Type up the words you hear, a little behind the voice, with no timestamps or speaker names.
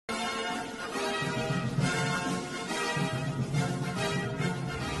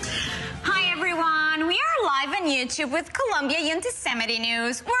YouTube with Colombia Antisemitic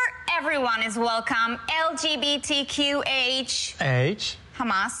News, where everyone is welcome. LGBTQH. H?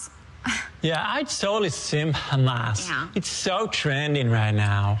 Hamas. Yeah, I totally sim Hamas. Yeah. It's so trending right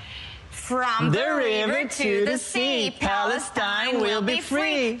now. From the river to the sea, Palestine will be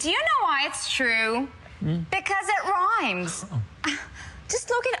free. Do you know why it's true? Because it rhymes. Oh. Just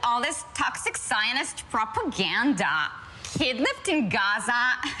look at all this toxic Zionist propaganda. Kidnapped in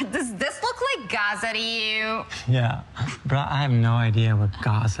Gaza. Does this look like Gaza to you? Yeah, bro, I have no idea what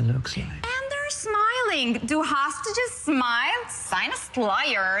Gaza looks like. And they're smiling. Do hostages smile? Zionist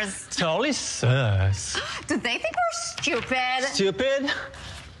liars. Totally sus. Do they think we're stupid? Stupid?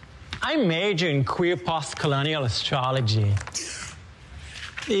 I major in queer post-colonial astrology.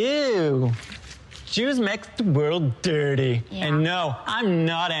 Ew. Jews make the world dirty. Yeah. And no, I'm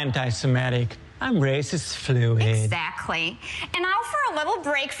not anti-Semitic. I'm racist fluid. Exactly. And now for a little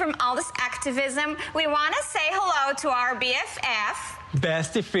break from all this activism, we want to say hello to our BFF,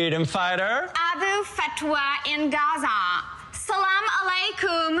 Bestie freedom fighter. Abu Fatwa in Gaza. Salam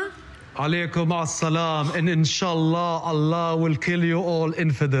alaikum. Alaykum as-salam, and inshallah, Allah will kill you all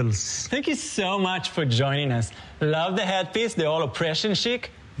infidels. Thank you so much for joining us. Love the headpiece, the all oppression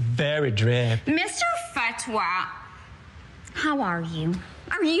chic. Very drip. Mr. Fatwa, how are you?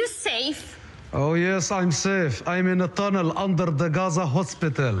 Are you safe? Oh yes, I'm safe. I'm in a tunnel under the Gaza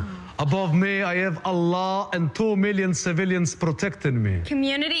hospital. Above me, I have Allah and 2 million civilians protecting me.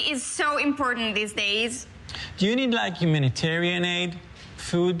 Community is so important these days. Do you need like humanitarian aid,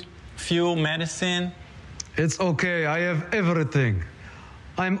 food, fuel, medicine? It's okay, I have everything.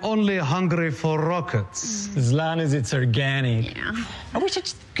 I'm only hungry for rockets. As long as it's organic. Yeah. I wish I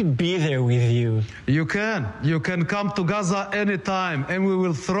just could be there with you. You can come to Gaza anytime and we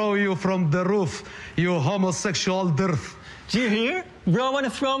will throw you from the roof, you homosexual dirt. Do you hear? Bro, want to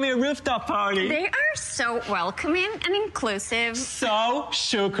throw me a rooftop party? They are so welcoming and inclusive. So,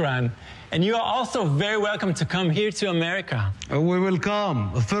 shukran. And you are also very welcome to come here to America. We will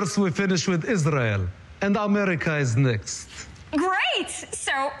come. First we finish with Israel, and America is next. Great!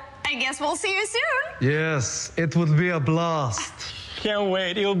 So, I guess we'll see you soon. Yes, it would be a blast. Can't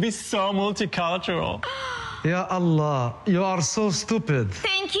wait. It will be so multicultural. Ya Allah, you are so stupid.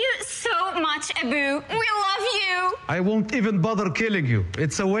 Thank you so much, Abu. We love you. I won't even bother killing you.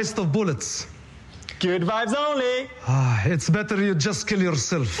 It's a waste of bullets. Good vibes only. It's better you just kill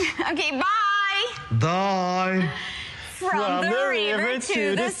yourself. Okay, bye. Die. From the river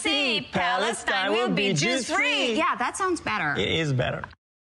to the sea, Palestine will be Jews free. Yeah, that sounds better. It is better.